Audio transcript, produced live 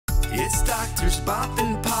It's Drs Bop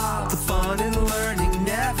and Pop. The fun and learning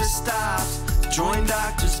never stops. Join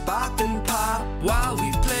Drs Bop and Pop. While we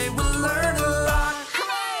play, we'll learn a lot.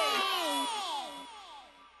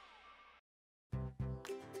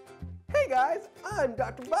 Hey guys, I'm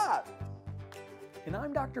Dr. Bop. And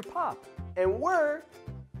I'm Dr. Pop. And we're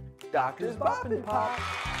Drs Bop and Pop.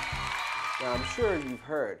 Now I'm sure you've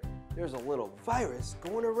heard there's a little virus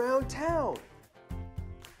going around town.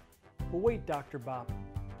 But wait, Dr. Bop,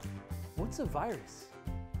 what's a virus?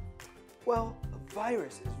 Well, a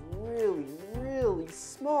virus is really, really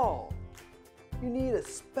small. You need a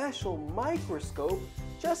special microscope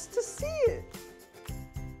just to see it.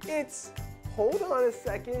 It's, hold on a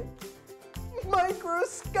second,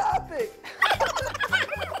 microscopic.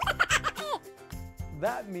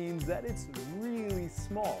 That means that it's really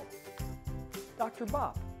small. Dr.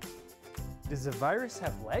 Bop, does a virus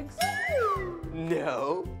have legs?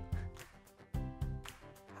 No.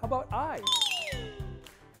 How about eyes?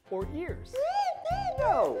 Or ears?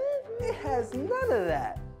 No, it has none of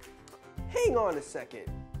that. Hang on a second.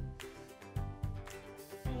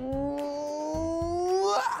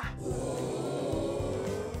 Whoa!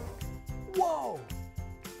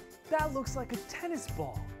 That looks like a tennis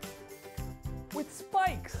ball with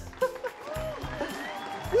spikes.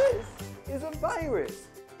 This is a virus.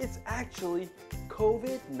 It's actually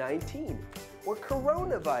COVID-19 or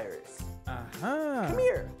coronavirus. Come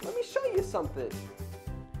here, let me show you something.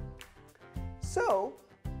 So,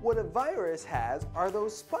 what a virus has are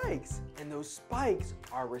those spikes, and those spikes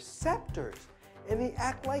are receptors, and they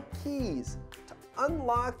act like keys to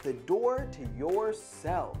unlock the door to your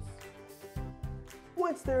cells.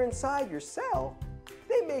 Once they're inside your cell,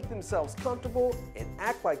 they make themselves comfortable and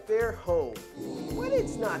act like they're home. But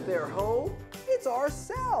it's not their home, it's our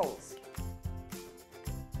cells.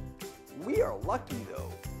 We are lucky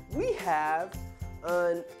though. We have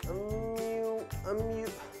an immune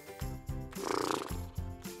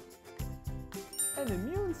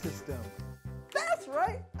system. That's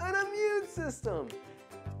right, an immune system.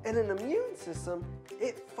 And an immune system,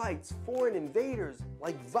 it fights foreign invaders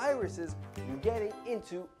like viruses from getting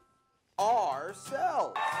into our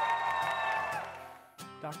cells.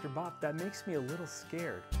 Dr. Bop, that makes me a little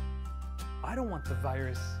scared. I don't want the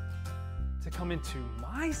virus to come into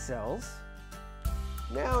my cells.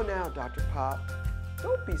 Now, Dr. Pop,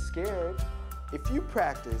 don't be scared. If you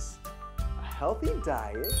practice a healthy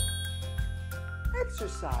diet,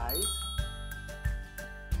 exercise,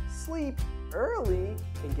 sleep early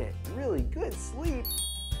and get really good sleep,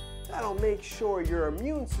 that'll make sure your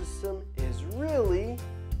immune system is really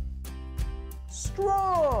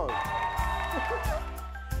strong.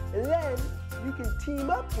 And then you can team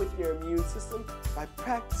up with your immune system by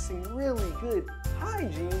practicing really good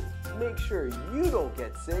hygiene to make sure you don't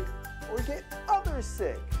get sick or get others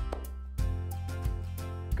sick.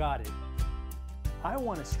 Got it. I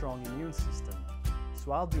want a strong immune system,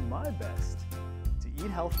 so I'll do my best to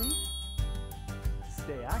eat healthy, to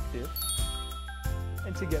stay active,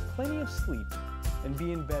 and to get plenty of sleep and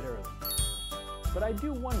be in bed early. But I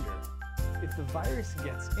do wonder, if the virus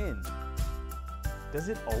gets in, does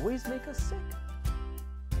it always make us sick?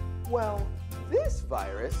 Well, this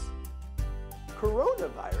virus,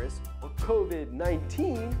 coronavirus or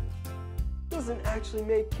COVID-19, doesn't actually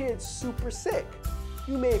make kids super sick.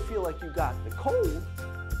 You may feel like you got the cold,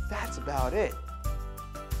 but that's about it.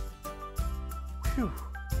 Phew,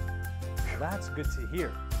 that's good to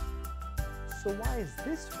hear. So why is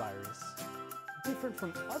this virus different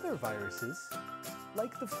from other viruses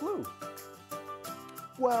like the flu?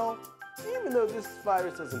 Well, even though this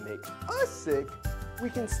virus doesn't make us sick, we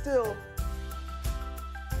can still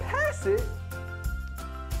pass it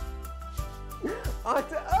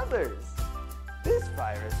onto others. This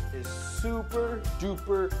virus is super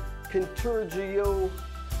duper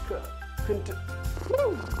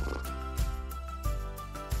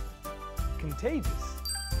Contagious.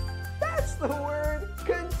 That's the word,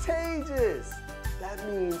 contagious. That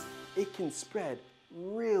means it can spread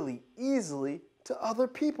really easily to other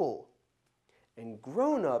people. And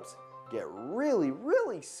grown-ups get really,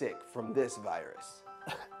 really sick from this virus.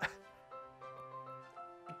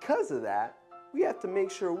 Because of that, we have to make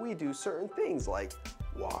sure we do certain things like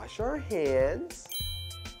wash our hands,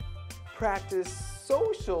 practice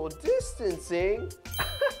social distancing,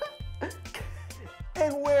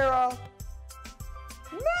 and wear a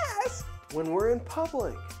mask when we're in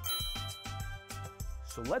public.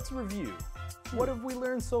 So let's review. What have we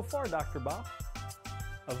learned so far, Dr. Bop?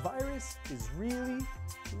 A virus is really,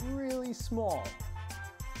 really small.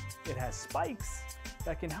 It has spikes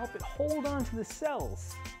that can help it hold on to the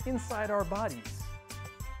cells inside our bodies.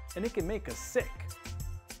 And it can make us sick.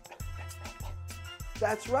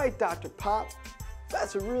 That's right, Dr. Pop.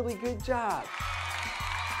 That's a really good job.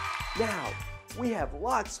 Now, we have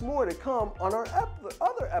lots more to come on our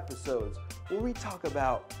other episodes where we talk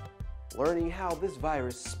about learning how this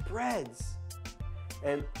virus spreads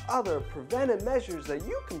and other preventive measures that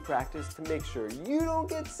you can practice to make sure you don't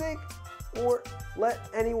get sick or let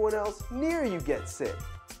anyone else near you get sick.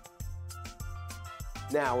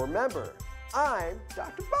 Now remember, I'm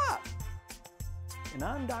Dr. Bop. And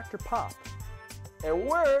I'm Dr. Pop. And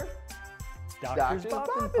we're Drs Bop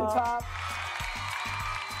and Pop. Pop.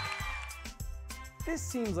 This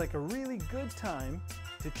seems like a really good time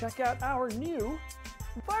to check out our new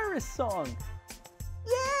virus song.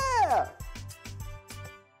 Yeah!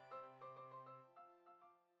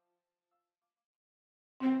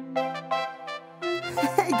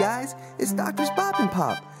 Hey guys, it's Drs Bop and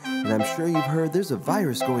Pop, and I'm sure you've heard there's a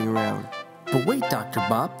virus going around. But wait, Dr.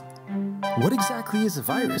 Bop, what exactly is a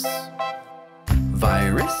virus?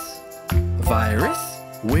 Virus, virus,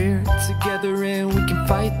 we're together and we can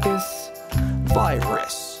fight this.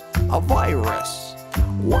 Virus, a virus.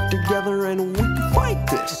 Work together and we can fight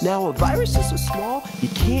this. Now a virus is so small you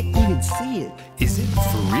can't even see it. Is it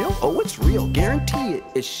for real? Oh, it's real, guarantee it.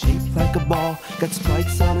 It's shaped like a ball, got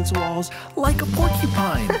spikes on its walls. Like a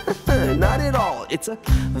porcupine. Not at all, it's a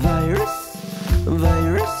virus,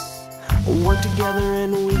 virus. Work together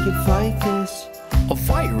and we can fight this. A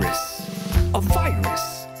virus, a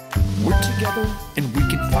virus. We're together and we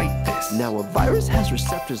can fight this. Now a virus has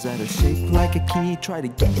receptors that are shaped like a key. Try to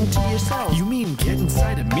get into your cells. You mean get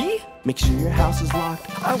inside of me? Make sure your house is locked.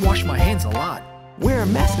 I wash my hands a lot. Wear a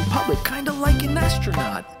mask in public. Kinda like an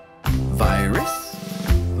astronaut. Virus,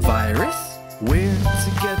 virus. We're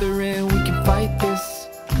together and we can fight this.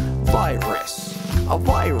 Virus, a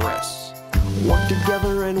virus. Work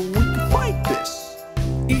together and we can fight this.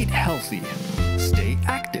 Eat healthy. Stay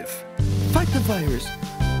active. Fight the virus.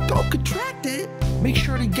 Don't contract it. Make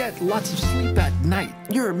sure to get lots of sleep at night.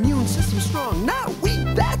 Your immune system's strong, not weak.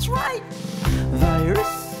 That's right.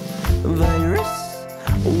 Virus, virus.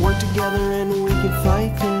 Work together and we can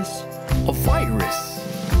fight this. A virus,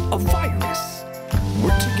 a virus.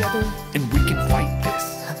 We're together and we can fight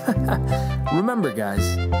this. Remember,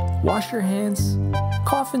 guys, wash your hands,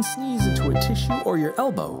 cough and sneeze into a tissue or your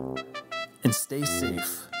elbow, and stay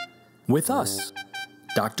safe. With us,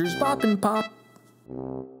 Drs Bop and Pop.